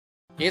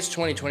It's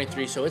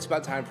 2023, so it's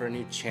about time for a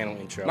new channel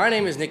intro. My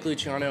name is Nick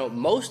Luciano.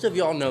 Most of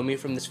y'all know me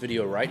from this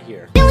video right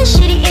here.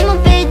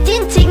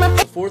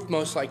 The fourth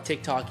most liked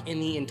TikTok in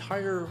the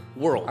entire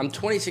world. I'm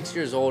 26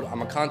 years old.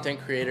 I'm a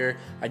content creator.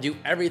 I do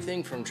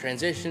everything from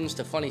transitions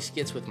to funny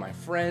skits with my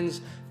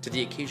friends to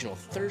the occasional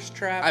thirst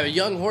trap. I have a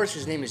young horse.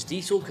 His name is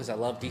Diesel because I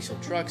love diesel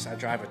trucks. I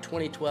drive a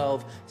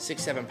 2012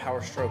 6.7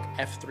 Power Stroke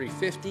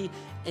F350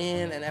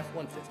 and an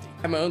F150.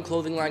 I have my own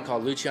clothing line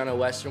called Luciano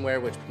Western Wear,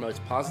 which promotes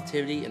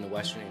positivity in the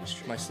Western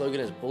industry. My slogan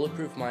is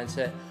bulletproof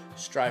mindset,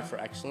 strive for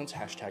excellence,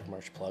 hashtag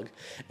merch plug.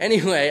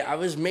 Anyway, I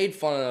was made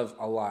fun of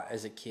a lot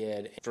as a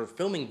kid for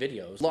filming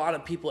videos. A lot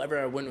of people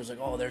everywhere I went was like,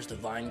 oh, there's the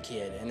Vine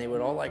kid. And they would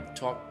all like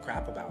talk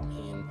crap about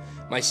me. And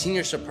my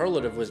senior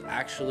superlative was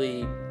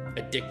actually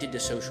addicted to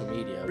social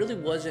media. I really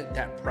wasn't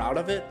that proud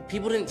of it.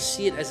 People didn't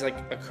see it as like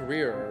a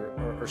career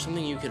or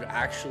something you could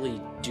actually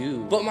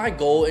do. But my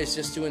goal is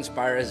just to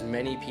inspire as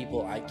many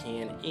people I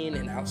can in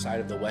and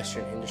outside of the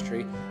Western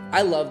industry.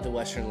 I love the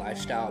Western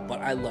lifestyle, but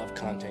I love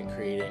content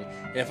creating.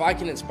 And if I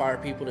can inspire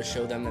people to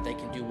show them that they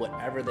can do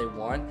whatever they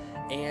want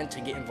and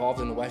to get involved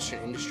in the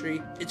Western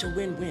industry, it's a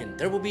win-win.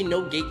 There will be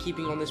no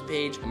gatekeeping on this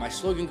page. And my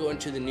slogan going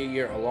into the new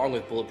year, along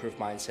with Bulletproof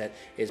Mindset,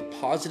 is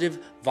positive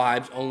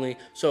vibes only.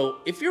 So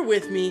if you're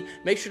with me,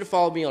 make sure to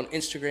follow me on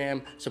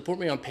Instagram, support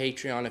me on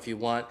Patreon if you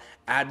want,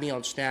 add me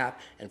on Snap,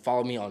 and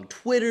follow me on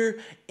Twitter,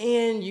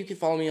 and you can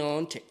follow me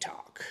on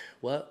TikTok.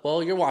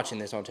 Well, you're watching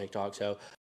this on TikTok, so